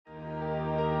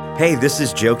Hey, this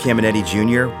is Joe Caminetti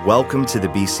Jr. Welcome to the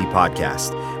BC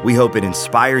Podcast. We hope it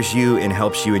inspires you and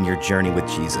helps you in your journey with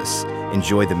Jesus.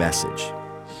 Enjoy the message.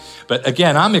 But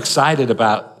again, I'm excited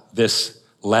about this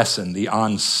lesson, the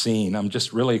unseen. I'm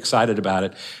just really excited about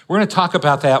it. We're going to talk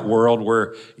about that world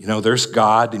where, there's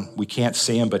God and we can't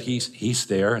see him, but he's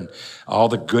there, and all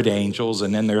the good angels,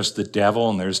 and then there's the devil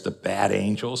and there's the bad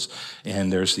angels,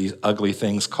 and there's these ugly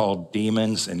things called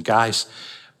demons. And guys,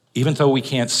 even though we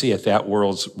can't see it, that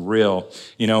world's real.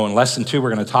 In lesson 2,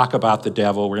 we're going to talk about the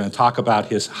devil. We're going to talk about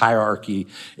his hierarchy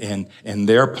and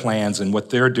their plans and what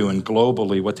they're doing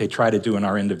globally, what they try to do in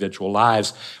our individual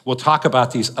lives. We'll talk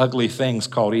about these ugly things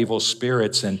called evil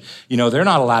spirits. And, they're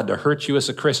not allowed to hurt you as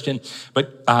a Christian,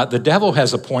 but the devil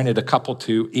has appointed a couple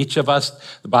to each of us.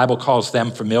 The Bible calls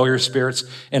them familiar spirits.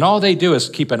 And all they do is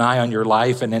keep an eye on your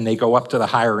life, and then they go up to the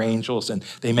higher angels and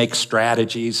they make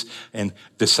strategies and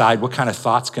decide what kind of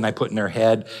thoughts can I put in their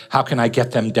head? How can I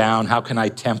get them down? How can I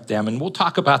tempt them? And we'll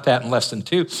talk about that in lesson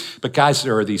 2. But guys,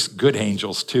 there are these good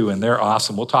angels too, and they're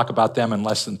awesome. We'll talk about them in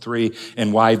lesson 3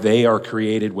 and why they are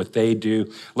created, what they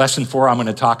do. Lesson 4, I'm going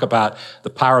to talk about the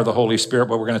power of the Holy Spirit,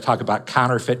 but we're going to talk about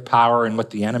counterfeit power and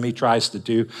what the enemy tries to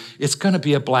do. It's going to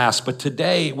be a blast. But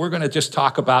today, we're going to just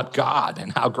talk about God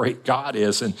and how great God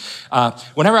is. And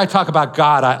whenever I talk about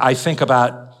God, I think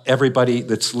about everybody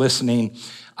that's listening.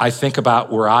 I think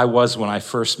about where I was when I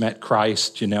first met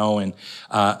Christ, and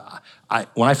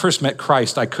when I first met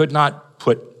Christ, I could not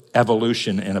put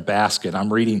evolution in a basket.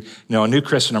 I'm reading, a new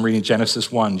Christian, I'm reading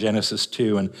Genesis 1, Genesis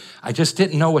 2, and I just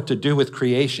didn't know what to do with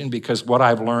creation because what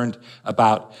I've learned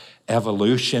about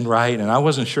evolution, right? And I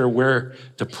wasn't sure where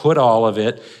to put all of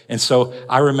it. And so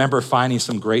I remember finding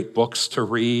some great books to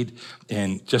read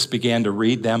and just began to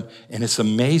read them. And it's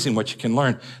amazing what you can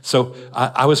learn. So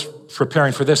I was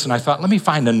preparing for this and I thought, let me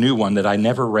find a new one that I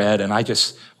never read. And I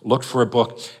just looked for a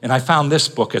book and I found this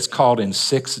book. It's called In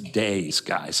 6 Days,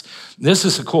 guys. This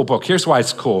is a cool book. Here's why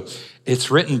it's cool.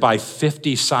 It's written by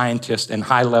 50 scientists and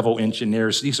high-level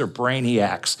engineers. These are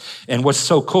brainiacs. And what's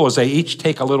so cool is they each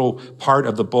take a little part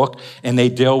of the book and they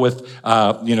deal with,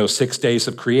 6 days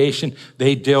of creation.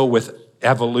 They deal with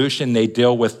evolution. They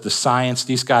deal with the science.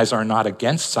 These guys are not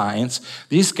against science.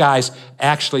 These guys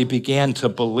actually began to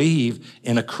believe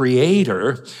in a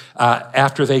creator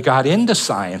after they got into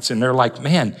science. And they're like,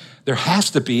 man, there has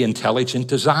to be intelligent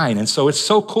design. And so it's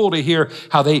so cool to hear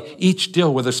how they each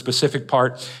deal with a specific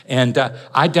part. And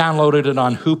I downloaded it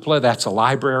on Hoopla. That's a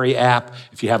library app.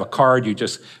 If you have a card, you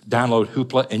just download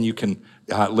Hoopla and you can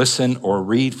listen or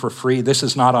read for free. This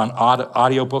is not on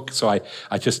audiobook, so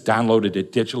I just downloaded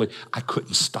it digitally. I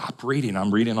couldn't stop reading.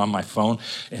 I'm reading on my phone,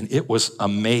 and it was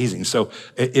amazing. So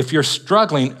if you're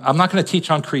struggling, I'm not going to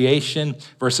teach on creation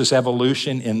versus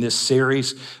evolution in this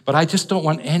series, but I just don't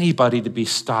want anybody to be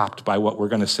stopped by what we're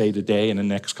going to say today in the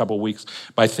next couple of weeks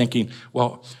by thinking,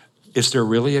 well, is there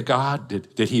really a God?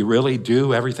 Did he really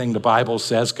do everything the Bible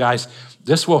says? Guys,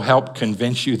 this will help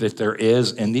convince you that there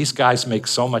is, and these guys make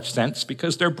so much sense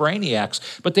because they're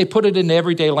brainiacs, but they put it in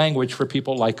everyday language for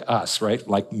people like us, right?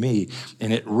 Like me,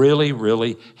 and it really,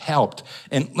 really helped.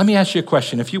 And let me ask you a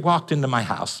question. If you walked into my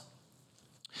house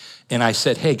and I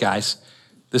said, hey guys,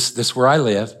 this is where I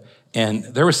live, and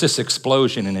there was this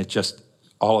explosion and it just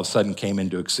all of a sudden came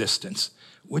into existence,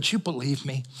 would you believe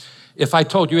me? If I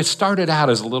told you it started out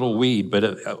as a little weed, but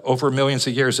over millions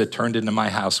of years it turned into my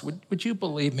house, would you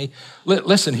believe me?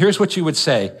 Listen, here's what you would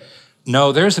say.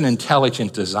 No, there's an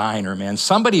intelligent designer, man.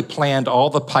 Somebody planned all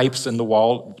the pipes in the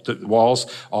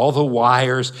walls, all the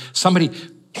wires. Somebody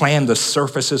planned the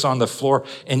surfaces on the floor.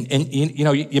 And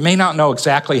you may not know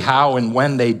exactly how and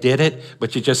when they did it,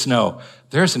 but you just know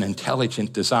there's an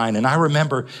intelligent design. And I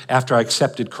remember after I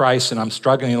accepted Christ and I'm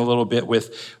struggling a little bit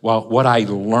with, what I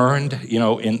learned,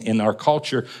 in our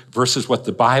culture versus what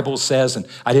the Bible says. And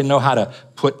I didn't know how to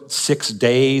put 6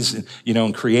 days,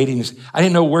 in creating this. I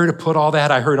didn't know where to put all that.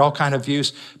 I heard all kind of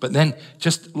views. But then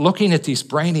just looking at these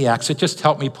brainiacs, it just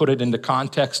helped me put it into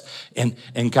context.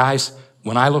 And guys,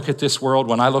 when I look at this world,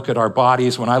 when I look at our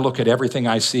bodies, when I look at everything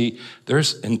I see,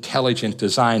 there's intelligent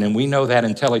design. And we know that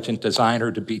intelligent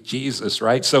designer to be Jesus,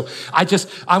 right? So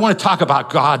I want to talk about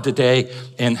God today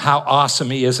and how awesome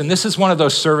he is. And this is one of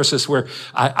those services where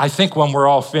I think when we're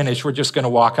all finished, we're just going to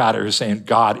walk out of here saying,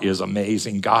 God is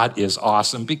amazing. God is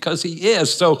awesome because he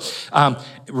is. So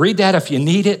read that if you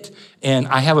need it. And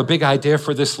I have a big idea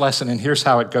for this lesson. And here's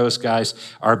how it goes, guys.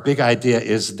 Our big idea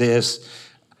is this.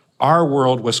 Our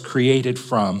world was created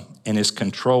from and is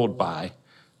controlled by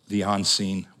the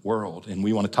unseen world. And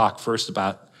we want to talk first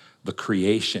about the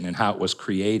creation and how it was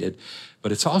created,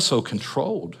 but it's also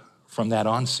controlled from that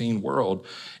unseen world.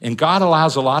 And God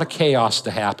allows a lot of chaos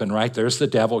to happen, right? There's the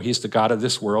devil. He's the God of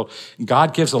this world. And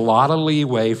God gives a lot of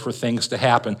leeway for things to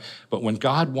happen. But when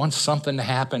God wants something to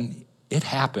happen, it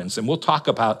happens. And we'll talk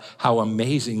about how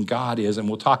amazing God is, and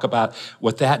we'll talk about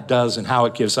what that does and how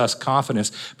it gives us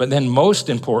confidence. But then most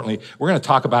importantly, we're going to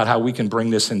talk about how we can bring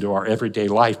this into our everyday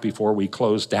life before we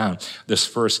close down this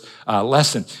first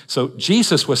lesson. So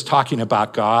Jesus was talking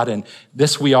about God, and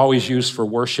this we always use for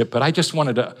worship, but I just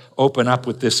wanted to open up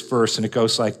with this verse, and it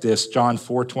goes like this, John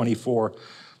 4:24.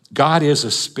 God is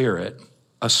a spirit,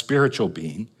 a spiritual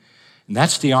being, and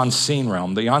that's the unseen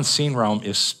realm. The unseen realm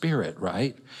is spirit,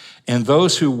 right? And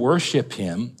those who worship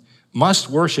him must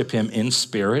worship him in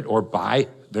spirit or by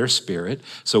their spirit.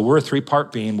 So we're a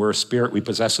three-part being. We're a spirit. We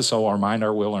possess a soul, our mind,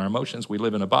 our will, our emotions. We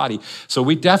live in a body. So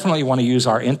we definitely want to use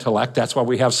our intellect. That's why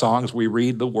we have songs. We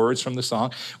read the words from the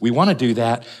song. We want to do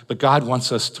that, but God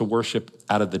wants us to worship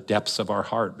out of the depths of our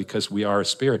heart because we are a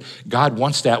spirit. God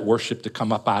wants that worship to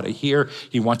come up out of here.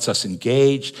 He wants us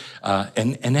engaged.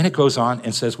 And then it goes on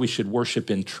and says we should worship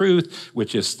in truth,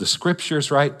 which is the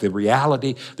scriptures, right? The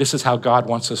reality. This is how God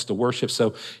wants us to worship.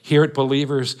 So here at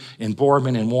Believers in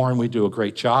Boardman and Warren, we do a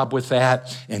great job with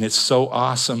that, and it's so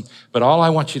awesome. But all I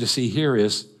want you to see here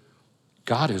is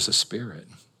God is a spirit.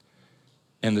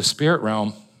 And the spirit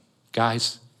realm,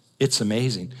 guys, it's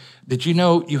amazing. Did you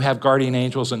know you have guardian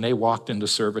angels and they walked into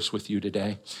service with you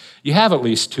today? You have at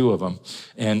least two of them.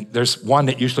 And there's one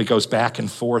that usually goes back and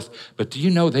forth. But do you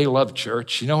know they love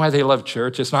church? You know why they love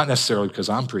church? It's not necessarily because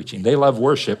I'm preaching. They love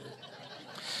worship.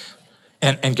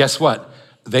 And guess what?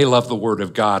 They love the Word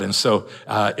of God. And so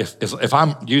if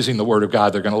I'm using the Word of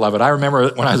God, they're going to love it. I remember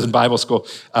when I was in Bible school,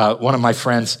 one of my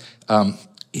friends,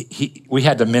 we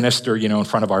had to minister, in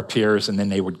front of our peers, and then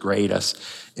they would grade us.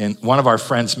 And one of our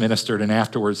friends ministered, and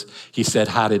afterwards he said,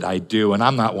 "How did I do?" And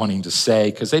I'm not wanting to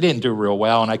say, because they didn't do real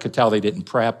well, and I could tell they didn't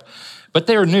prep. But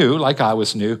they're new, like I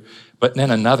was new. But then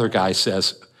another guy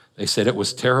says, they said it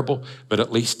was terrible, but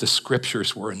at least the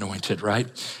scriptures were anointed, right?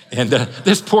 And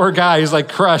this poor guy is like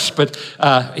crushed, but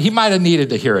he might have needed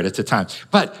to hear it at the time.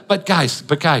 But guys,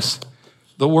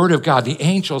 the Word of God, the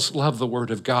angels love the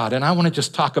Word of God. And I want to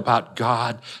just talk about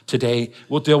God today.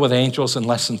 We'll deal with angels in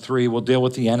lesson 3. We'll deal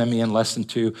with the enemy in lesson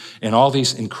 2 and all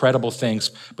these incredible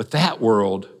things. But that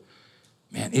world,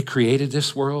 man, it created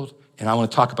this world. And I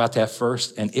want to talk about that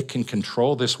first. And it can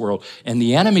control this world. And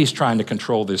the enemy's trying to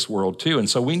control this world too. And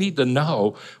so we need to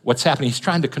know what's happening. He's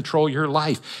trying to control your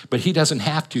life, but he doesn't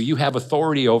have to. You have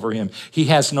authority over him. He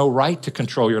has no right to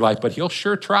control your life, but he'll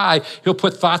sure try. He'll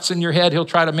put thoughts in your head. He'll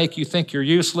try to make you think you're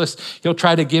useless. He'll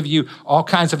try to give you all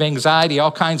kinds of anxiety,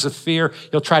 all kinds of fear.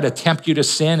 He'll try to tempt you to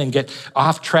sin and get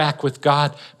off track with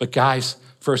God. But guys,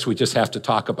 first, we just have to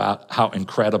talk about how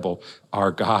incredible our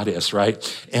God is,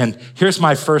 right? And here's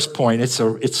my first point.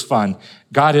 It's fun.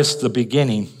 God is the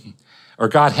beginning, or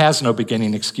God has no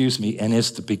beginning, and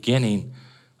is the beginning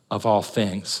of all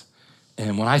things.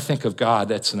 And when I think of God,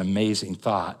 that's an amazing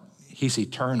thought. He's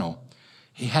eternal.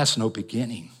 He has no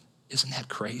beginning. Isn't that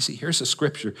crazy? Here's a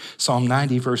scripture, Psalm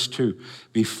 90, verse 2.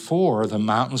 Before the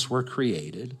mountains were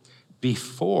created,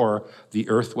 before the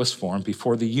earth was formed,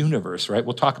 before the universe, right?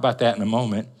 We'll talk about that in a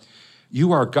moment.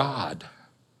 You are God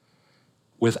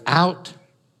without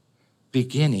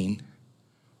beginning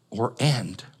or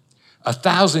end.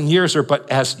 1,000 years are but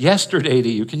as yesterday to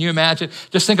you. Can you imagine?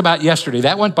 Just think about yesterday.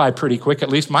 That went by pretty quick. At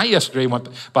least my yesterday went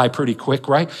by pretty quick,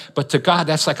 right? But to God,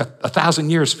 that's like 1,000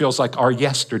 years feels like our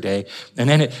yesterday. And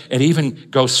then it even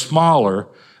goes smaller.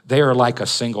 They are like a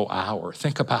single hour.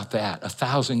 Think about that,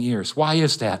 1,000 years. Why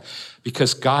is that?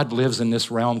 Because God lives in this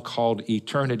realm called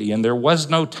eternity. And there was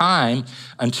no time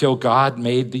until God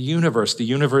made the universe. The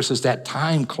universe is that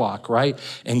time clock, right?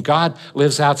 And God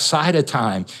lives outside of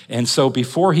time. And so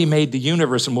before he made the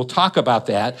universe, and we'll talk about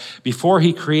that, before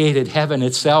he created heaven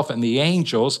itself and the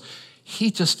angels, he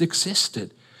just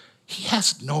existed. He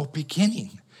has no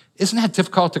beginning. Isn't that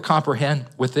difficult to comprehend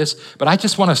with this? But I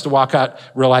just want us to walk out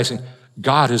realizing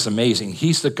God is amazing.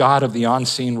 He's the God of the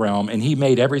unseen realm, and he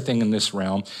made everything in this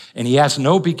realm, and he has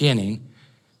no beginning,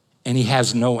 and he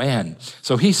has no end.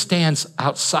 So he stands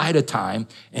outside of time,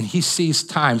 and he sees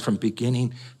time from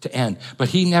beginning to end, but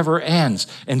he never ends.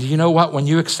 And you know what? When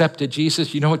you accepted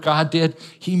Jesus, you know what God did?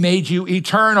 He made you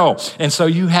eternal, and so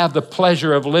you have the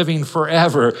pleasure of living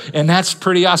forever, and that's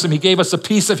pretty awesome. He gave us a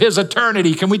piece of his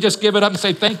eternity. Can we just give it up and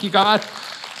say, thank you, God?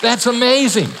 That's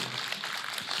amazing.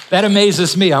 That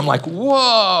amazes me. I'm like,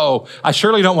 whoa, I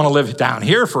surely don't want to live down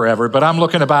here forever, but I'm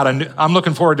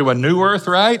looking forward to a new earth,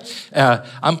 right?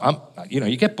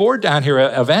 You get bored down here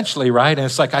eventually, right? And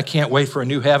it's like, I can't wait for a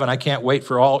new heaven. I can't wait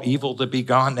for all evil to be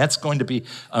gone. That's going to be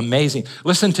amazing.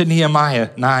 Listen to Nehemiah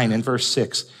 9 and verse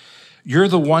 6. You're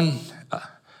the one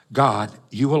God,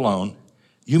 you alone,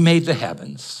 you made the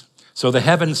heavens. So the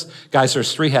heavens, guys,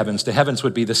 there's three heavens. The heavens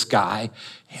would be the sky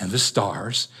and the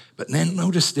stars. But then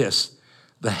notice this,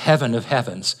 the heaven of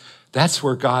heavens. That's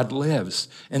where God lives.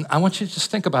 And I want you to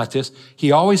just think about this.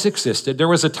 He always existed. There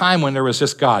was a time when there was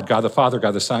just God the Father,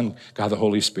 God the Son, God the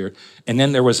Holy Spirit. And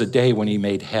then there was a day when he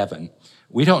made heaven.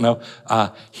 We don't know.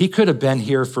 He could have been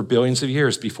here for billions of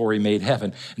years before he made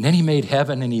heaven. And then he made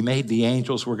heaven and he made the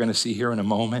angels we're going to see here in a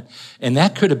moment. And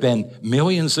that could have been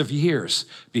millions of years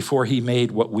before he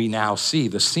made what we now see,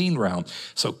 the seen realm.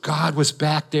 So God was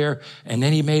back there and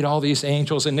then he made all these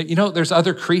angels. And there's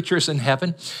other creatures in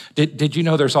heaven. Did you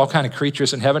know there's all kind of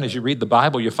creatures in heaven? As you read the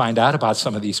Bible, you find out about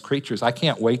some of these creatures. I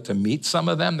can't wait to meet some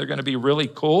of them. They're going to be really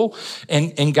cool.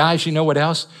 And guys, you know what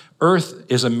else? Earth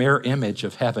is a mirror image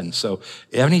of heaven. So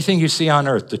anything you see on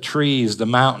earth, the trees, the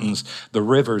mountains, the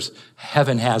rivers,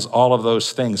 heaven has all of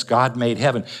those things. God made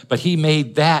heaven, but he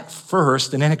made that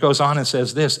first. And then it goes on and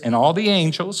says this, and all the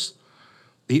angels,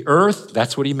 the earth,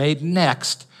 that's what he made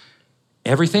next,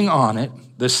 everything on it,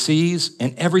 the seas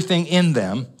and everything in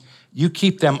them, you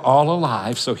keep them all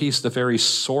alive. So he's the very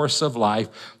source of life.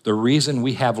 The reason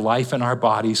we have life in our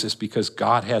bodies is because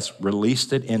God has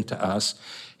released it into us.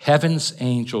 Heaven's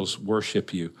angels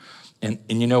worship you. And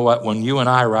you know what? When you and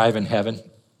I arrive in heaven,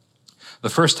 the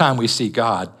first time we see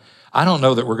God, I don't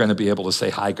know that we're going to be able to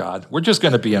say, hi, God. We're just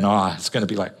going to be in awe. It's going to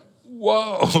be like,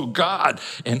 whoa, God.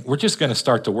 And we're just going to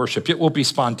start to worship. It will be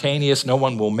spontaneous. No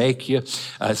one will make you.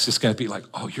 It's just going to be like,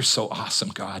 oh, you're so awesome,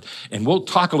 God. And we'll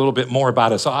talk a little bit more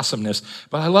about his awesomeness.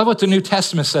 But I love what the New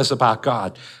Testament says about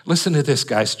God. Listen to this,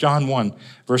 guys. John 1,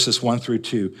 verses 1 through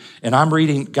 2. And I'm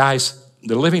reading, guys,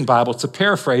 the Living Bible. It's a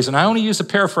paraphrase, and I only use a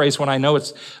paraphrase when I know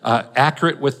it's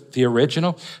accurate with the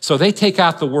original. So they take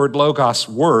out the word logos,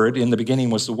 word, in the beginning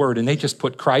was the word, and they just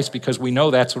put Christ because we know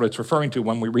that's what it's referring to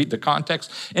when we read the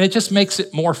context, and it just makes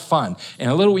it more fun and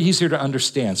a little easier to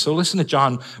understand. So listen to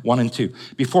John 1 and 2.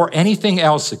 Before anything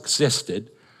else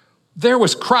existed, there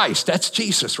was Christ, that's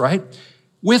Jesus, right?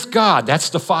 With God,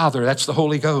 that's the Father, that's the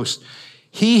Holy Ghost.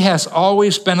 He has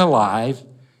always been alive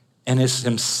and is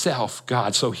himself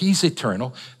God. So he's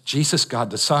eternal. Jesus,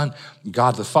 God the Son,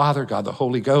 God the Father, God the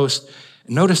Holy Ghost.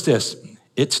 Notice this,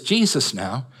 it's Jesus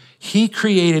now. He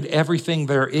created everything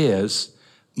there is.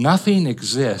 Nothing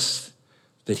exists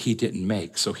that he didn't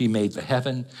make. So he made the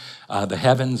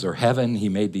heavens or heaven. He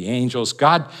made the angels.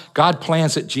 God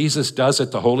plans it. Jesus does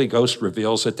it. The Holy Ghost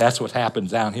reveals it. That's what happens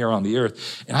down here on the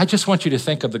earth. And I just want you to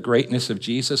think of the greatness of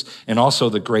Jesus and also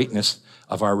the greatness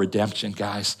of our redemption,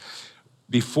 guys.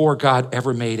 Before God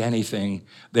ever made anything,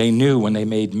 they knew when they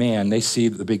made man, they see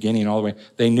the beginning all the way.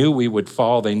 They knew we would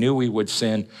fall. They knew we would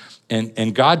sin.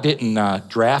 And God didn't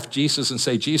draft Jesus and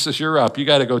say, Jesus, you're up. You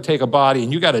got to go take a body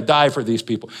and you got to die for these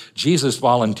people. Jesus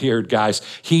volunteered, guys.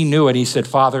 He knew it. He said,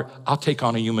 Father, I'll take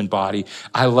on a human body.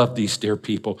 I love these dear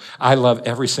people. I love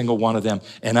every single one of them.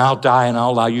 And I'll die and I'll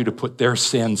allow you to put their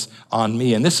sins on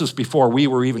me. And this was before we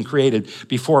were even created,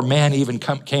 before man even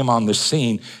came on the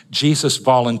scene. Jesus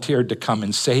volunteered to come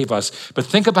and save us. But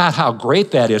think about how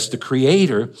great that is. The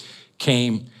Creator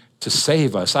came to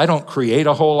save us. I don't create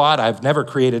a whole lot. I've never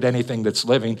created anything that's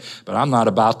living, but I'm not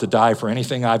about to die for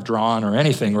anything I've drawn or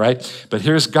anything, right? But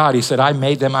here's God. He said, I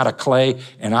made them out of clay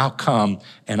and I'll come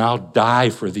and I'll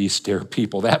die for these dear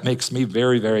people. That makes me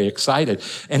very, very excited.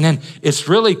 And then it's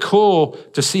really cool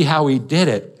to see how he did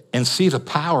it and see the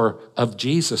power of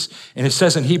Jesus. And it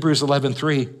says in Hebrews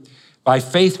 11:3, by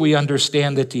faith we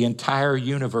understand that the entire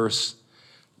universe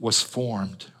was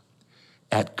formed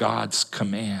at God's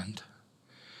command.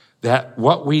 That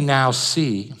what we now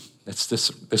see, this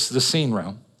is the seen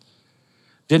realm,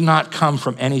 did not come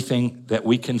from anything that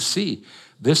we can see.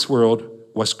 This world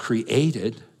was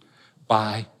created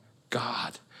by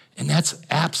God. And that's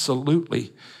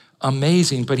absolutely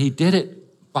amazing, but he did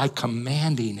it by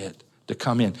commanding it to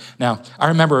come in. Now, I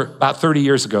remember about 30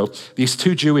 years ago, these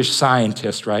two Jewish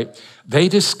scientists, right? They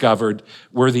discovered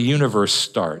where the universe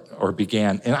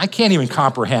began. And I can't even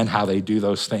comprehend how they do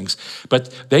those things.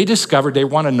 But they discovered, they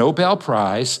won a Nobel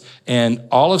Prize, and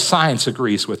all of science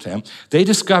agrees with them. They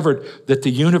discovered that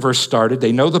the universe started,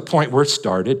 they know the point where it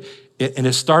started, and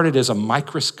it started as a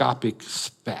microscopic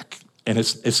speck. And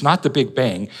it's not the Big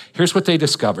Bang. Here's what they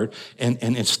discovered, and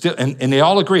they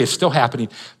all agree it's still happening,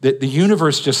 that the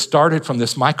universe just started from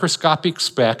this microscopic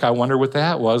speck. I wonder what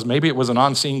that was. Maybe it was an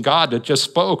unseen God that just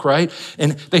spoke, right?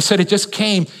 And they said it just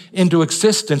came into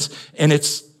existence, and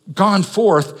it's gone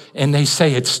forth, and they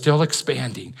say it's still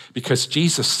expanding because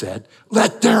Jesus said,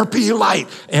 let there be light,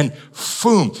 and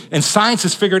boom. And science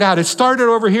has figured out it started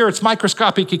over here. It's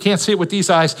microscopic. You can't see it with these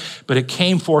eyes, but it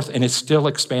came forth, and it's still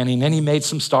expanding. Then he made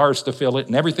some stars to fill it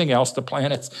and everything else, the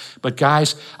planets. But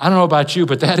guys, I don't know about you,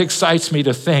 but that excites me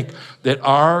to think that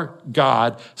our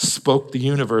God spoke the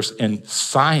universe, and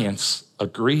science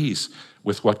agrees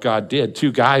with what God did.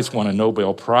 2 guys won a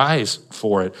Nobel Prize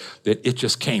for it, that it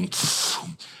just came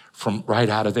from right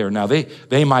out of there. Now,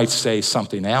 they might say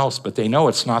something else, but they know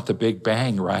it's not the Big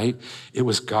Bang, right? It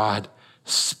was God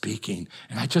speaking.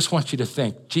 And I just want you to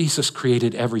think, Jesus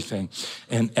created everything.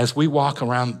 And as we walk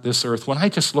around this earth, when I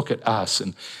just look at us,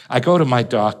 and I go to my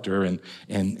doctor, and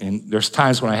there's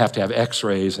times when I have to have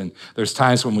x-rays, and there's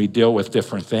times when we deal with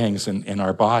different things in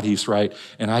our bodies, right?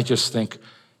 And I just think,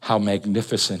 how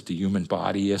magnificent the human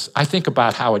body is. I think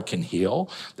about how it can heal.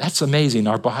 That's amazing.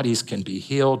 Our bodies can be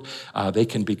healed. They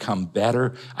can become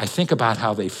better. I think about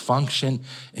how they function.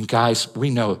 And guys,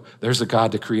 we know there's a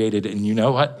God that created it. And you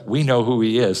know what? We know who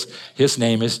he is. His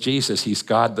name is Jesus. He's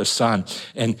God the Son.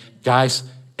 And guys,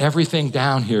 everything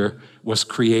down here was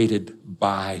created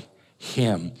by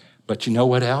him. But you know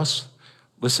what else?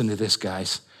 Listen to this,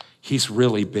 guys. He's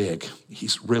really big.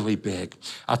 He's really big.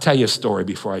 I'll tell you a story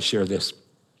before I share this.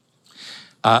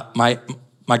 My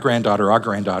granddaughter, our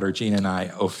granddaughter, Gina and I,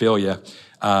 Ophelia,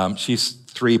 she's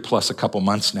 3 plus a couple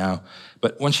months now.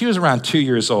 But when she was around 2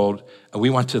 years old, we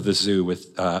went to the zoo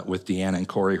with Deanna and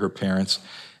Corey, her parents.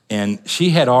 And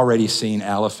she had already seen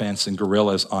elephants and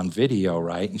gorillas on video,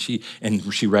 right? And she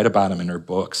read about them in her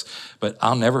books. But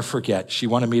I'll never forget, she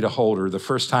wanted me to hold her. The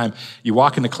first time you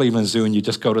walk into Cleveland Zoo and you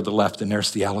just go to the left and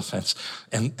there's the elephants.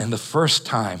 And the first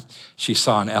time she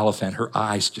saw an elephant, her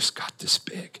eyes just got this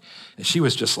big. And she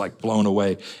was just like blown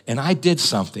away. And I did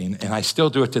something, and I still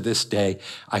do it to this day.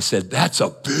 I said, that's a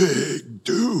big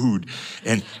dude.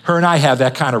 And her and I have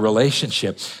that kind of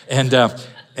relationship.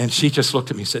 And she just looked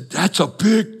at me and said, that's a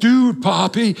big dude,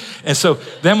 Poppy. And so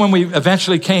then when we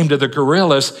eventually came to the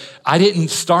gorillas, I didn't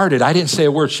say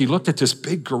a word. She looked at this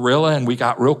big gorilla, and we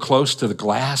got real close to the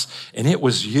glass, and it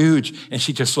was huge. And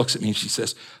she just looks at me and she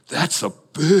says, that's a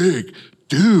big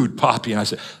dude, Poppy. And I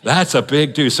said, that's a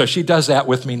big dude. So she does that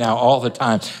with me now all the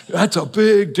time. That's a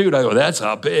big dude. I go, that's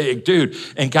a big dude.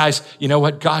 And guys, you know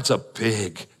what? God's a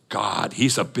big God.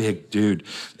 He's a big dude.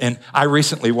 And I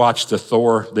recently watched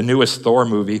the newest Thor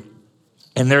movie,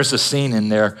 and there's a scene in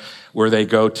there where they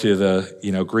go to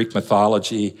the Greek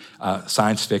mythology,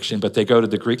 science fiction, but they go to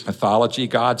the Greek mythology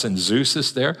gods, and Zeus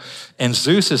is there. And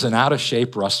Zeus is an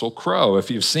out-of-shape Russell Crowe.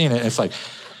 If you've seen it, it's like,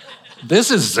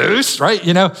 this is Zeus, right?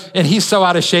 And he's so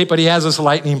out of shape, but he has this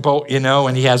lightning bolt,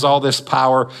 and he has all this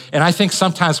power. And I think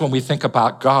sometimes when we think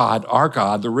about God, our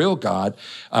God, the real God,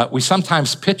 we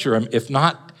sometimes picture him, if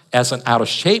not as an out of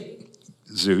shape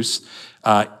Zeus,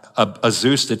 a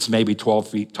Zeus that's maybe 12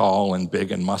 feet tall and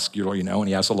big and muscular, and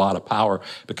he has a lot of power.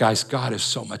 But guys, God is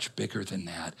so much bigger than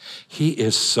that. He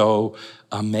is so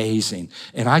amazing.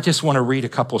 And I just want to read a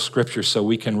couple scriptures so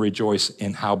we can rejoice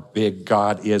in how big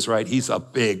God is, right? He's a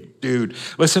big dude.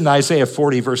 Listen to Isaiah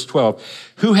 40, verse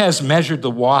 12. Who has measured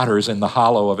the waters in the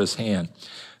hollow of his hand?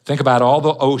 Think about all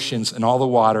the oceans and all the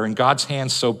water, and God's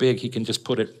hand's so big, he can just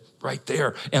put it right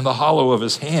there in the hollow of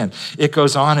his hand. It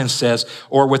goes on and says,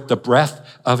 or with the breadth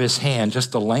of his hand,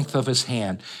 just the length of his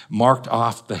hand, marked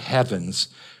off the heavens.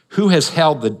 Who has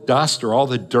held the dust or all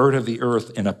the dirt of the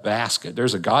earth in a basket?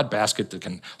 There's a God basket that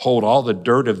can hold all the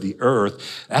dirt of the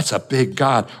earth. That's a big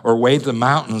God. Or weighed the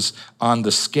mountains on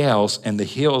the scales and the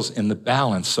hills in the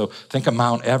balance. So think of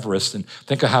Mount Everest and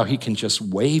think of how he can just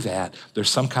weigh that. There's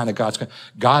some kind of God.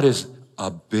 God is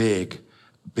a big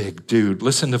dude.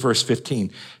 Listen to verse 15.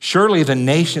 Surely the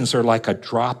nations are like a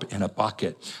drop in a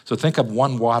bucket. So think of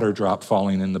one water drop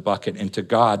falling in the bucket. And to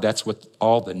God, that's what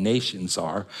all the nations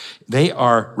are. They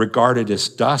are regarded as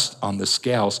dust on the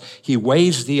scales. He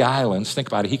weighs the islands. Think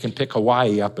about it. He can pick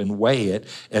Hawaii up and weigh it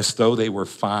as though they were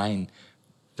fine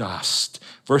dust.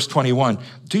 Verse 21,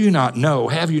 do you not know?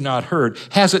 Have you not heard?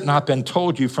 Has it not been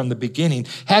told you from the beginning?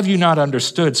 Have you not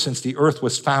understood since the earth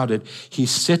was founded? He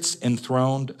sits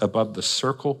enthroned above the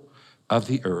circle of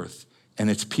the earth, and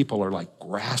its people are like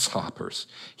grasshoppers.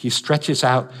 He stretches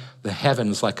out the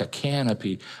heavens like a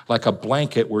canopy, like a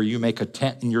blanket where you make a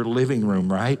tent in your living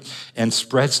room, right? And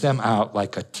spreads them out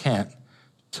like a tent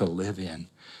to live in.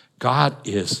 God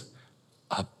is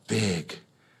a big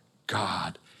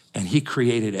God. And he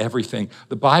created everything.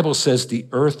 The Bible says the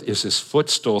earth is his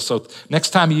footstool. So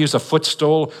next time you use a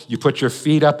footstool, you put your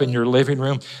feet up in your living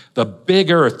room. The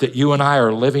big earth that you and I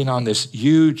are living on, this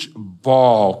huge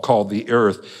ball called the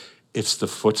earth, it's the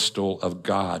footstool of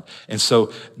God. And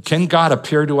so can God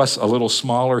appear to us a little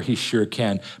smaller? He sure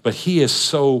can. But he is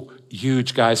so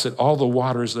huge, guys, that all the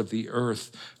waters of the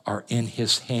earth are in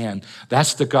his hand.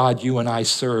 That's the God you and I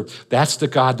serve. That's the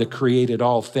God that created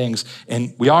all things.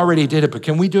 And we already did it, but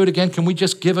can we do it again? Can we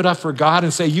just give it up for God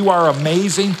and say, you are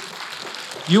amazing?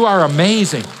 You are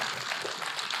amazing.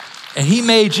 And he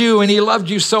made you and he loved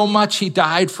you so much, he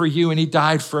died for you and he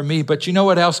died for me. But you know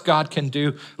what else God can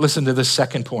do? Listen to the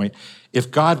second point. If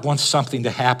God wants something to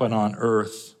happen on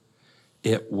earth,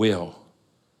 it will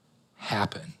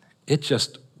happen. It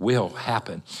just will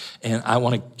happen. And I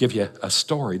want to give you a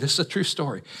story. This is a true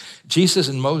story. Jesus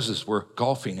and Moses were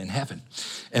golfing in heaven.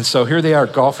 And so here they are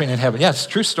golfing in heaven. Yeah, it's a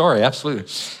true story,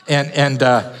 absolutely. And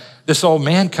this old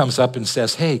man comes up and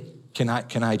says, hey, can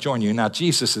I join you? Now,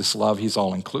 Jesus' love, he's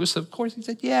all inclusive. Of course, he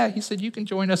said, yeah. He said, you can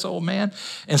join us, old man.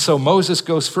 And so Moses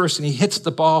goes first and he hits the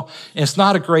ball and it's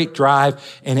not a great drive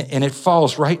and it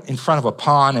falls right in front of a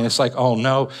pond and it's like, oh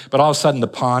no. But all of a sudden the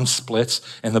pond splits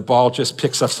and the ball just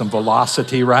picks up some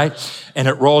velocity, right? And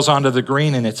it rolls onto the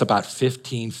green and it's about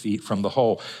 15 feet from the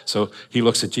hole. So he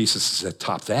looks at Jesus and said,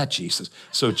 top that, Jesus.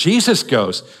 So Jesus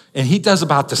goes and he does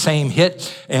about the same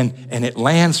hit and it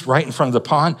lands right in front of the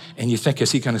pond and you think,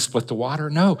 is he going to split the water?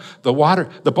 No,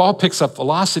 the ball picks up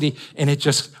velocity and it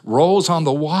just rolls on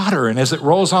the water. And as it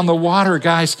rolls on the water,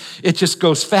 guys, it just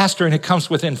goes faster and it comes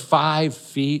within 5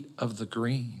 feet of the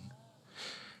green.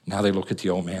 Now they look at the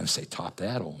old man and say, top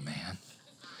that, old man.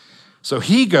 So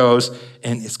he goes,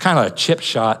 and it's kind of a chip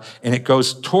shot, and it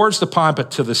goes towards the pond,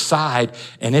 but to the side,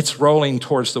 and it's rolling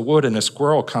towards the wood, and a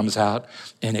squirrel comes out,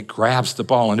 and it grabs the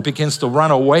ball, and it begins to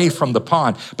run away from the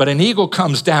pond. But an eagle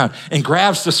comes down and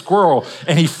grabs the squirrel,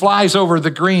 and he flies over the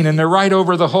green, and they're right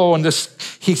over the hole, and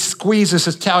he squeezes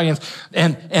his talons,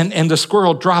 and the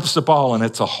squirrel drops the ball, and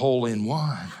it's a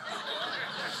hole-in-one.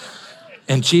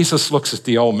 And Jesus looks at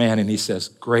the old man, and he says,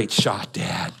 great shot,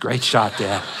 Dad. Great shot,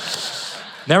 Dad.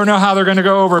 Never know how they're going to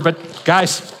go over, but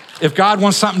guys, if God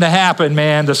wants something to happen,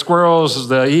 man, the squirrels,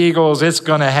 the eagles, it's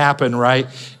going to happen, right?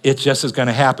 It just is going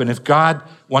to happen. If God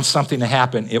wants something to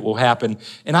happen, it will happen.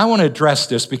 And I want to address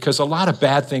this because a lot of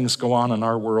bad things go on in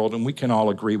our world, and we can all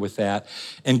agree with that.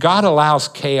 And God allows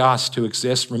chaos to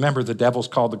exist. Remember, the devil's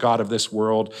called the God of this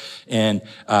world, and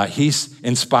he's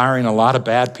inspiring a lot of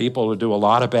bad people to do a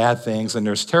lot of bad things, and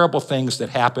there's terrible things that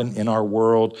happen in our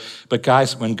world. But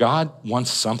guys, when God wants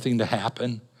something to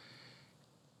happen,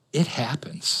 it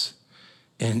happens.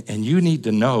 And you need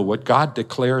to know what God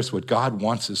declares, what God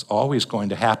wants is always going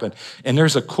to happen. And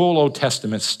there's a cool Old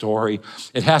Testament story.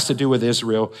 It has to do with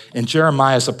Israel. And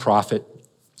Jeremiah is a prophet.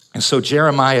 And so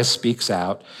Jeremiah speaks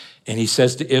out. And he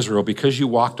says to Israel, because you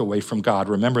walked away from God,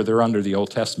 remember they're under the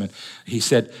Old Testament, he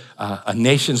said, a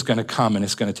nation's gonna come and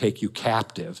it's gonna take you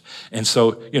captive. And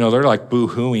so, they're like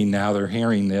boo-hooing now, they're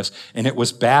hearing this. And it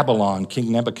was Babylon,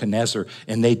 King Nebuchadnezzar,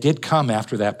 and they did come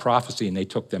after that prophecy and they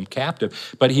took them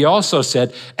captive. But he also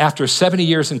said, after 70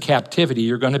 years in captivity,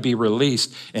 you're gonna be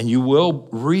released and you will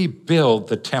rebuild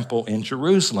the temple in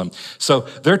Jerusalem. So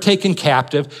they're taken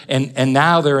captive and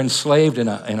now they're enslaved in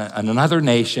another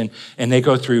nation and they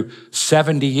go through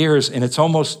 70 years, and it's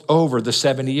almost over the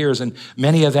 70 years, and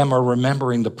many of them are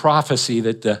remembering the prophecy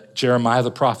that Jeremiah the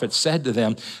prophet said to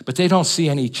them, but they don't see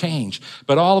any change.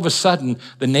 But all of a sudden,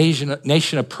 the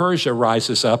nation of Persia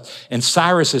rises up, and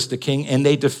Cyrus is the king, and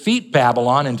they defeat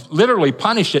Babylon and literally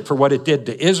punish it for what it did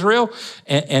to Israel,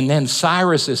 and then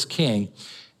Cyrus is king.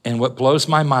 And what blows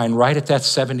my mind, right at that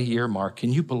 70-year mark,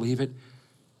 can you believe it?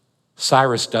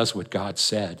 Cyrus does what God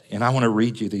said. And I want to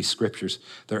read you these scriptures.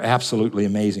 They're absolutely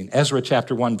amazing. Ezra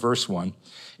chapter 1, verse 1.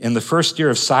 In the first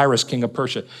year of Cyrus, king of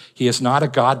Persia, he is not a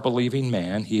God-believing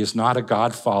man. He is not a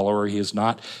God follower. He is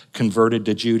not converted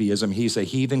to Judaism. He's a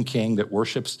heathen king that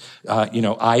worships,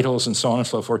 idols and so on and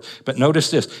so forth. But notice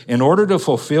this, in order to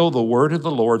fulfill the word of the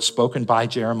Lord spoken by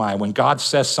Jeremiah, when God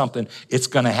says something, it's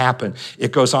going to happen.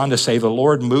 It goes on to say, the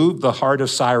Lord moved the heart of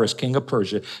Cyrus, king of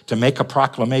Persia, to make a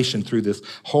proclamation through this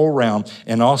whole realm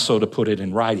and also to put it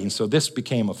in writing. So this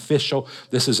became official.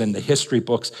 This is in the history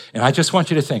books. And I just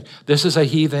want you to think, this is a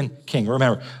heathen king.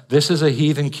 Remember, this is a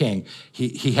heathen king.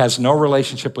 He has no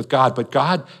relationship with God, but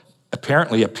God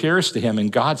apparently appears to him,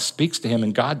 and God speaks to him,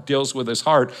 and God deals with his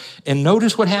heart. And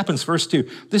notice what happens, verse 2.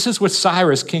 This is what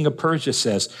Cyrus, king of Persia,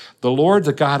 says. The Lord,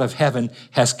 the God of heaven,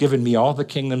 has given me all the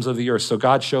kingdoms of the earth. So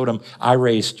God showed him, I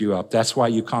raised you up. That's why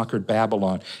you conquered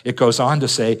Babylon. It goes on to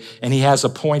say, and he has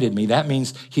appointed me. That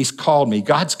means he's called me.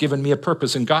 God's given me a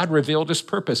purpose, and God revealed his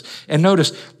purpose. And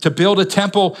notice, to build a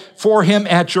temple for him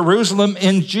at Jerusalem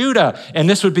in Judah. And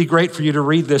this would be great for you to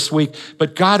read this week.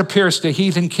 But God appears to a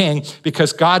heathen king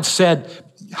because God said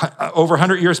over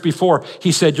 100 years before,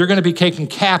 he said, you're going to be taken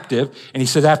captive. And he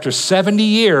said, after 70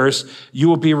 years, you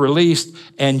will be released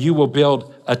and you will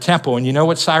build a temple. And you know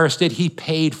what Cyrus did? He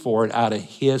paid for it out of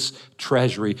his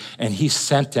treasury, and he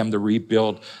sent them to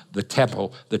rebuild the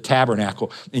temple, the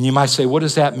tabernacle. And you might say, what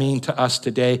does that mean to us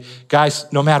today?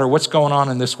 Guys, no matter what's going on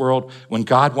in this world, when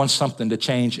God wants something to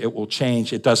change, it will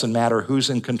change. It doesn't matter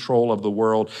who's in control of the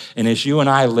world. And as you and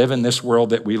I live in this world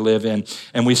that we live in,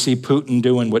 and we see Putin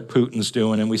doing what Putin's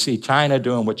doing, and we see China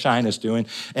doing what China's doing,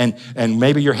 and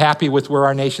maybe you're happy with where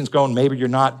our nation's going, maybe you're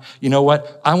not. You know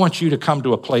what? I want you to come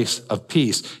to a place of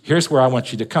peace. Here's where I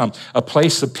want you to come, a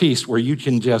place of peace where you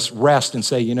can just rest and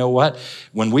say, you know what?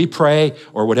 When we pray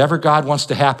or whatever God wants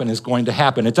to happen is going to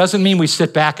happen. It doesn't mean we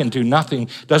sit back and do nothing.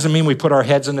 It doesn't mean we put our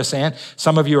heads in the sand.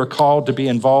 Some of you are called to be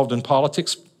involved in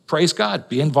politics. Praise God.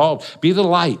 Be involved. Be the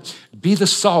light. Be the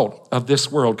salt of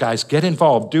this world, guys. Get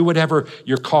involved. Do whatever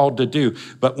you're called to do.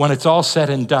 But when it's all said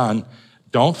and done,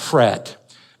 don't fret.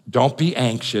 Don't be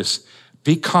anxious.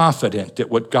 Be confident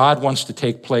that what God wants to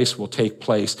take place will take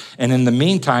place. And in the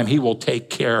meantime, he will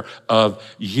take care of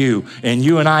you. And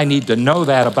you and I need to know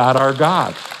that about our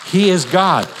God. He is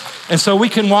God. And so we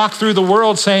can walk through the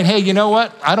world saying, hey, you know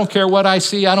what? I don't care what I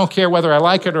see. I don't care whether I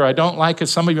like it or I don't like it.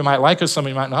 Some of you might like it. Some of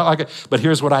you might not like it. But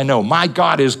here's what I know. My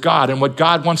God is God. And what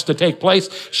God wants to take place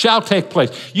shall take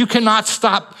place. You cannot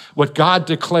stop what God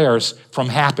declares from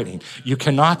happening. You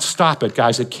cannot stop it,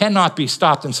 guys. It cannot be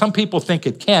stopped. And some people think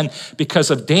it can because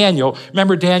of Daniel.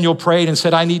 Remember, Daniel prayed and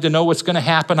said, I need to know what's going to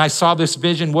happen. I saw this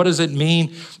vision. What does it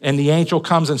mean? And the angel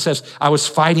comes and says, I was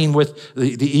fighting with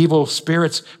the evil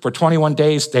spirits for 21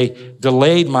 days. They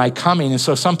delayed my coming. And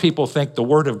so some people think the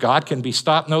word of God can be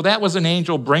stopped. No, that was an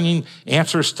angel bringing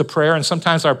answers to prayer. And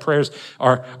sometimes our prayers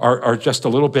are just a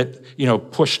little bit,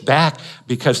 pushed back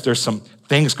because there's some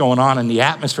things going on in the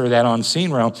atmosphere of that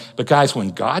unseen realm. But guys,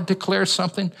 when God declares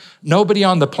something, nobody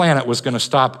on the planet was going to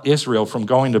stop Israel from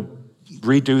going to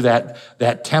redo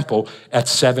that temple at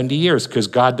 70 years because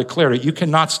God declared it. You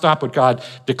cannot stop what God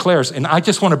declares. And I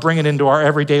just want to bring it into our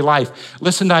everyday life.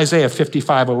 Listen to Isaiah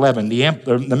 55:11,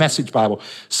 the Message Bible.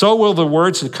 So will the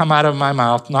words that come out of my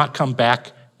mouth not come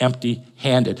back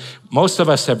empty-handed. Most of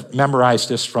us have memorized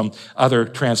this from other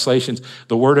translations.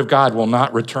 The word of God will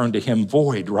not return to him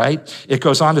void, right? It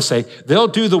goes on to say, they'll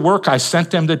do the work I sent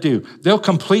them to do. They'll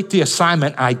complete the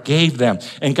assignment I gave them.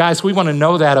 And guys, we want to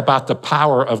know that about the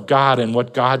power of God and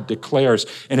what God declares.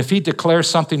 And if he declares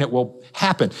something, it will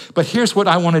happen. But here's what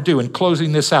I want to do in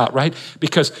closing this out, right?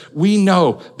 Because we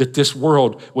know that this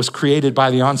world was created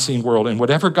by the unseen world, and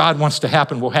whatever God wants to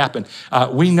happen will happen.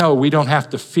 We know we don't have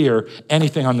to fear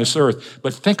anything on this earth.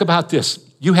 But think about this.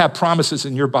 You have promises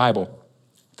in your Bible.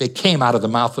 They came out of the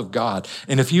mouth of God.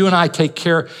 And if you and I take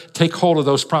hold of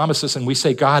those promises and we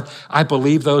say, God, I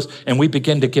believe those, and we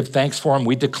begin to give thanks for them,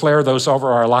 we declare those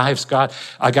over our lives, God,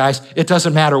 guys, it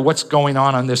doesn't matter what's going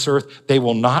on this earth. They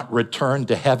will not return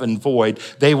to heaven void.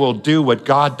 They will do what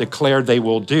God declared they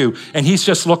will do. And he's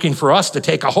just looking for us to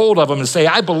take a hold of them and say,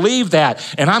 I believe that,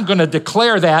 and I'm going to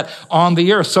declare that on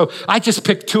the earth. So I just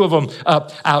picked two of them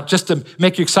out just to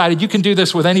make you excited. You can do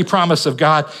this with any promise of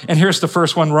God. And here's the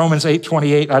first one, Romans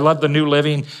 8:28. I love the New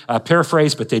Living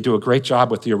paraphrase, but they do a great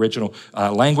job with the original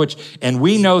language. And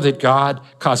we know that God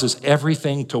causes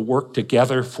everything to work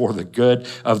together for the good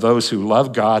of those who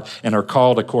love God and are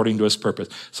called according to his purpose.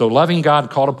 So loving God,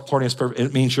 called according to his purpose,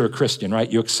 it means you're a Christian,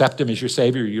 right? You accept him as your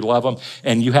Savior, you love him,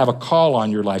 and you have a call on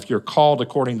your life. You're called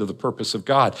according to the purpose of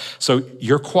God. So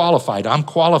you're qualified, I'm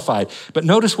qualified. But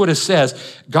notice what it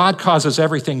says, God causes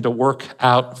everything to work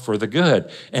out for the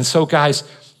good. And so guys,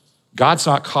 God's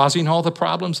not causing all the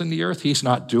problems in the earth. He's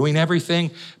not doing everything,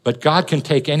 but God can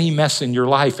take any mess in your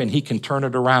life and he can turn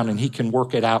it around and he can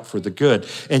work it out for the good.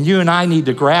 And you and I need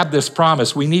to grab this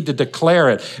promise. We need to declare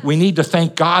it. We need to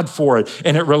thank God for it.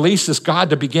 And it releases God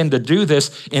to begin to do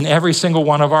this in every single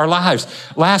one of our lives.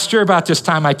 Last year about this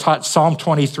time, I taught Psalm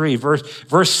 23,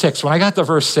 verse 6. When I got to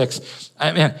verse 6,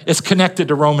 I mean, it's connected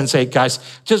to Romans 8, guys.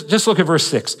 Just look at verse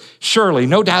 6. Surely,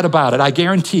 no doubt about it, I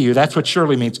guarantee you, that's what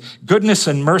surely means. Goodness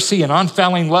and mercy and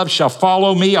unfailing love shall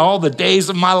follow me all the days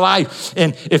of my life.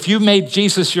 And if you made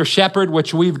Jesus your shepherd,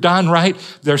 which we've done, right,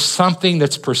 there's something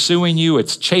that's pursuing you.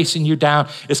 It's chasing you down.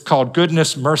 It's called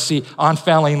goodness, mercy,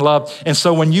 unfailing love. And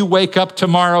so when you wake up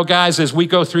tomorrow, guys, as we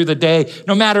go through the day,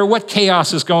 no matter what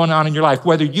chaos is going on in your life,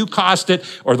 whether you caused it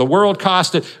or the world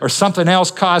caused it or something else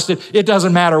caused it, it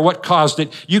doesn't matter what caused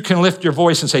it. You can lift your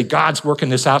voice and say, God's working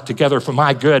this out together for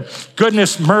my good.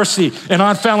 Goodness, mercy, and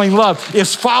unfailing love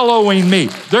is following me.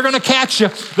 They're going to catch you.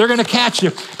 They're going to catch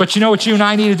you. But you know what you and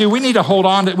I need to do? We need to hold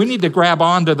on to, we need to grab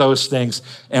onto those things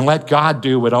and let God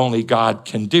do what only God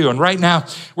can do. And right now,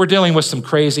 we're dealing with some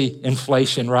crazy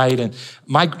inflation, right? And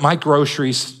my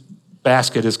groceries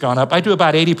basket has gone up. I do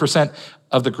about 80%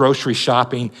 of the grocery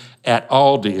shopping at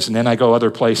Aldi's, and then I go other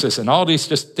places. And Aldi's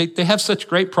just, they have such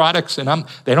great products, and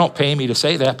they don't pay me to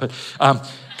say that, but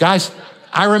guys,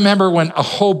 I remember when a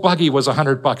whole buggy was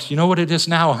 $100. You know what it is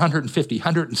now? 150,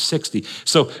 160.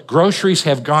 So groceries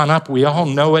have gone up. We all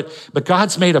know it, but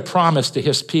God's made a promise to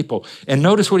his people. And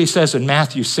notice what he says in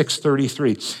Matthew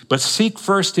 6:33, but seek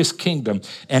first his kingdom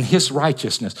and his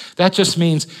righteousness. That just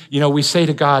means, we say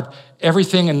to God,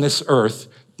 everything in this earth,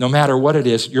 no matter what it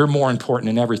is, you're more important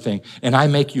in everything. And I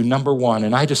make you number one,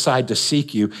 and I decide to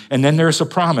seek you. And then there's a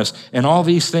promise, and all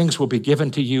these things will be given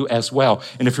to you as well.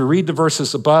 And if you read the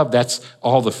verses above, that's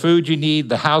all the food you need,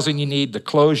 the housing you need, the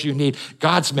clothes you need.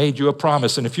 God's made you a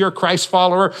promise. And if you're a Christ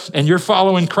follower and you're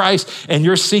following Christ and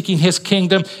you're seeking his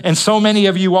kingdom, and so many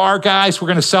of you are, guys, we're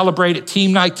going to celebrate at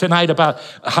team night tonight about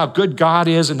how good God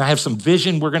is. And I have some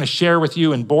vision we're going to share with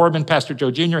you in Boardman. Pastor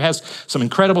Joe Jr. has some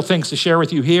incredible things to share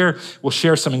with you here. We'll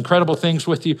share some incredible things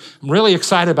with you. I'm really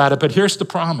excited about it, but here's the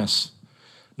promise.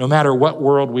 No matter what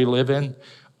world we live in,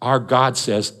 our God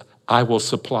says, I will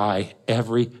supply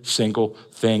every single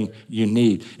thing you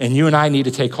need. And you and I need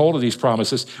to take hold of these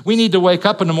promises. We need to wake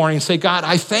up in the morning and say, God,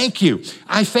 I thank you.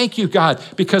 I thank you, God,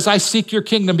 because I seek your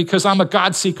kingdom, because I'm a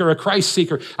God seeker, a Christ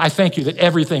seeker. I thank you that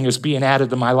everything is being added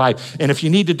to my life. And if you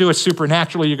need to do it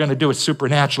supernaturally, you're going to do it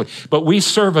supernaturally. But we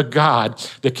serve a God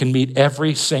that can meet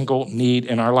every single need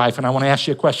in our life. And I want to ask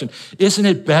you a question. Isn't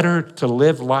it better to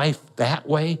live life that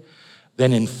way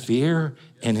than in fear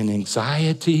and in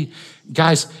anxiety?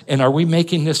 Guys, and are we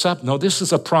making this up? No, this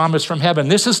is a promise from heaven.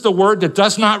 This is the word that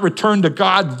does not return to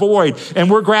God void. And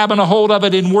we're grabbing a hold of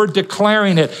it and we're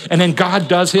declaring it. And then God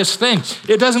does his thing.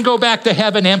 It doesn't go back to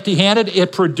heaven empty-handed.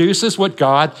 It produces what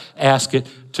God asked it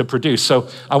to produce. So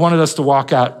I wanted us to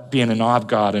walk out being in awe of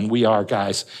God, and we are,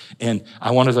 guys. And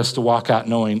I wanted us to walk out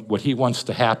knowing what he wants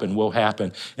to happen will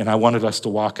happen. And I wanted us to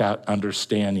walk out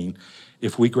understanding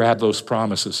if we grab those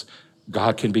promises,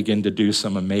 God can begin to do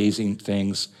some amazing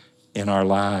things in our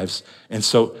lives. And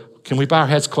so can we bow our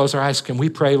heads, close our eyes? Can we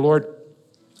pray? Lord,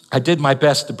 I did my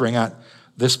best to bring out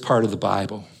this part of the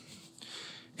Bible.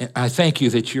 And I thank you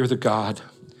that you're the God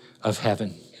of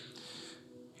heaven.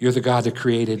 You're the God that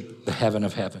created the heaven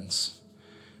of heavens.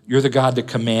 You're the God that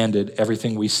commanded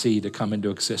everything we see to come into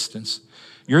existence.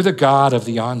 You're the God of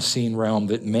the unseen realm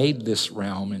that made this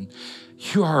realm. And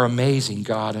you are amazing,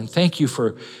 God, and thank you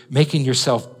for making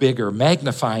yourself bigger,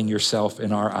 magnifying yourself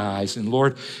in our eyes. And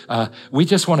Lord, we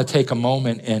just want to take a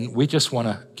moment and we just want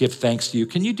to give thanks to you.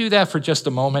 Can you do that for just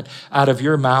a moment out of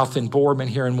your mouth in Boardman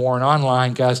here in Warren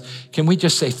online, guys? Can we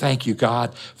just say thank you,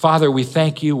 God? Father, we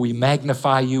thank you, we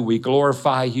magnify you, we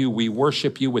glorify you, we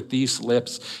worship you with these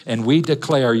lips, and we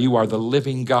declare you are the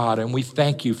living God, and we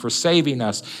thank you for saving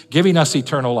us, giving us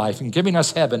eternal life, and giving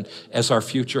us heaven as our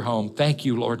future home. Thank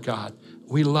you, Lord God.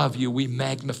 We love you, we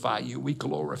magnify you, we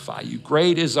glorify you.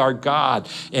 Great is our God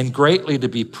and greatly to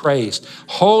be praised.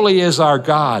 Holy is our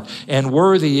God and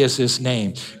worthy is his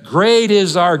name. Great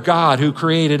is our God who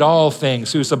created all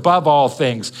things, who's above all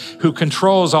things, who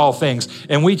controls all things.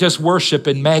 And we just worship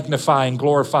and magnify and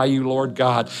glorify you, Lord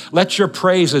God. Let your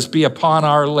praises be upon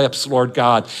our lips, Lord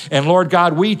God. And Lord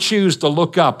God, we choose to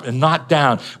look up and not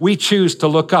down. We choose to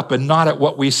look up and not at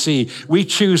what we see. We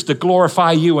choose to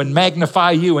glorify you and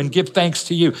magnify you and give thanks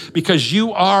to you because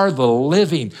you are the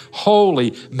living,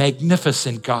 holy,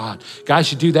 magnificent God.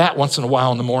 Guys, you do that once in a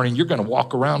while in the morning, you're going to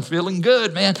walk around feeling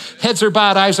good, man. Heads are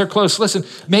bowed, eyes are closed. Listen,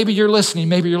 maybe you're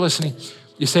listening.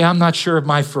 You say, I'm not sure of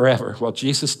my forever. Well,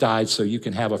 Jesus died so you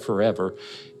can have a forever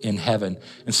in heaven.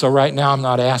 And so right now, I'm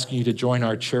not asking you to join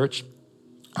our church.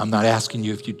 I'm not asking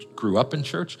you if you grew up in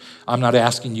church. I'm not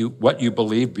asking you what you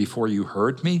believed before you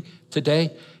heard me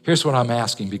today. Here's what I'm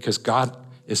asking, because God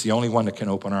is the only one that can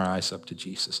open our eyes up to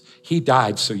Jesus. He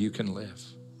died so you can live.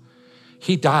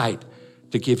 He died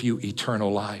to give you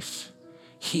eternal life.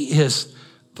 He is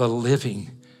the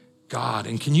living God.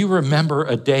 And can you remember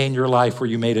a day in your life where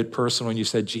you made it personal and you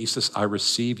said, Jesus, I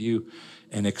receive you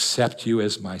and accept you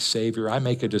as my Savior. I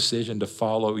make a decision to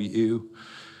follow you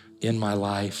in my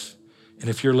life. And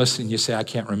if you're listening, you say, I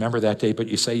can't remember that day, but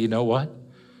you say, you know what?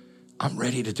 I'm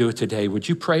ready to do it today. Would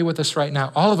you pray with us right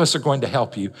now? All of us are going to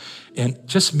help you. And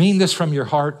just mean this from your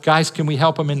heart. Guys, can we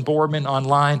help them in Boardman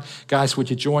online? Guys, would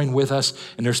you join with us?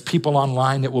 And there's people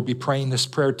online that will be praying this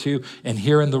prayer too, and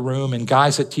here in the room, and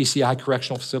guys at TCI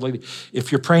Correctional Facility.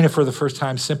 If you're praying it for the first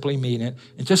time, simply mean it.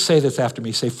 And just say this after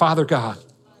me. Say, Father God,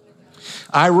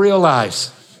 I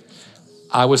realize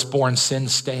I was born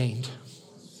sin-stained,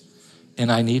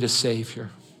 and I need a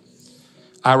Savior.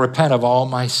 I repent of all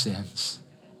my sins.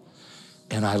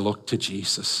 And I look to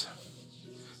Jesus.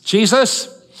 Jesus,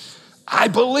 I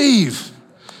believe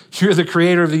you're the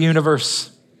creator of the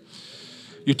universe.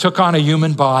 You took on a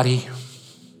human body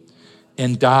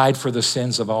and died for the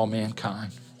sins of all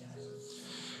mankind.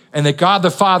 And that God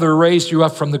the Father raised you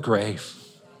up from the grave.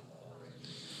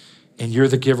 And you're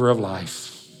the giver of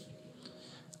life.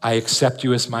 I accept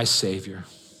you as my Savior.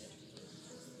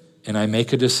 And I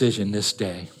make a decision this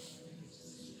day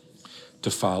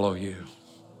to follow you.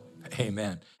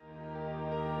 Amen.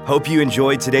 Hope you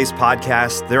enjoyed today's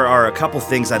podcast. There are a couple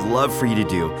things I'd love for you to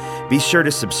do. Be sure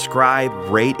to subscribe,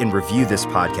 rate, and review this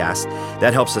podcast.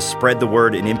 That helps us spread the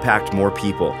word and impact more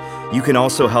people. You can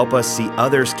also help us see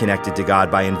others connected to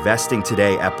God by investing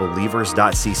today at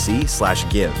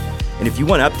believers.cc/give. And if you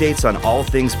want updates on all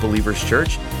things Believers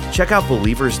Church, check out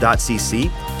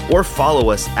believers.cc or follow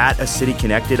us at A City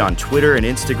Connected on Twitter and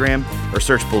Instagram, or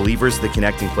search Believers The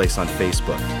Connecting Place on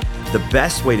Facebook. The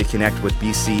best way to connect with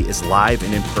BC is live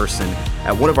and in person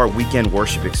at one of our weekend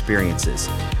worship experiences.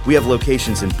 We have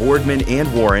locations in Boardman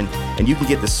and Warren, and you can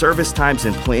get the service times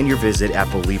and plan your visit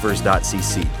at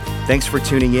believers.cc. Thanks for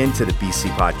tuning in to the BC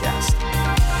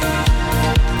Podcast.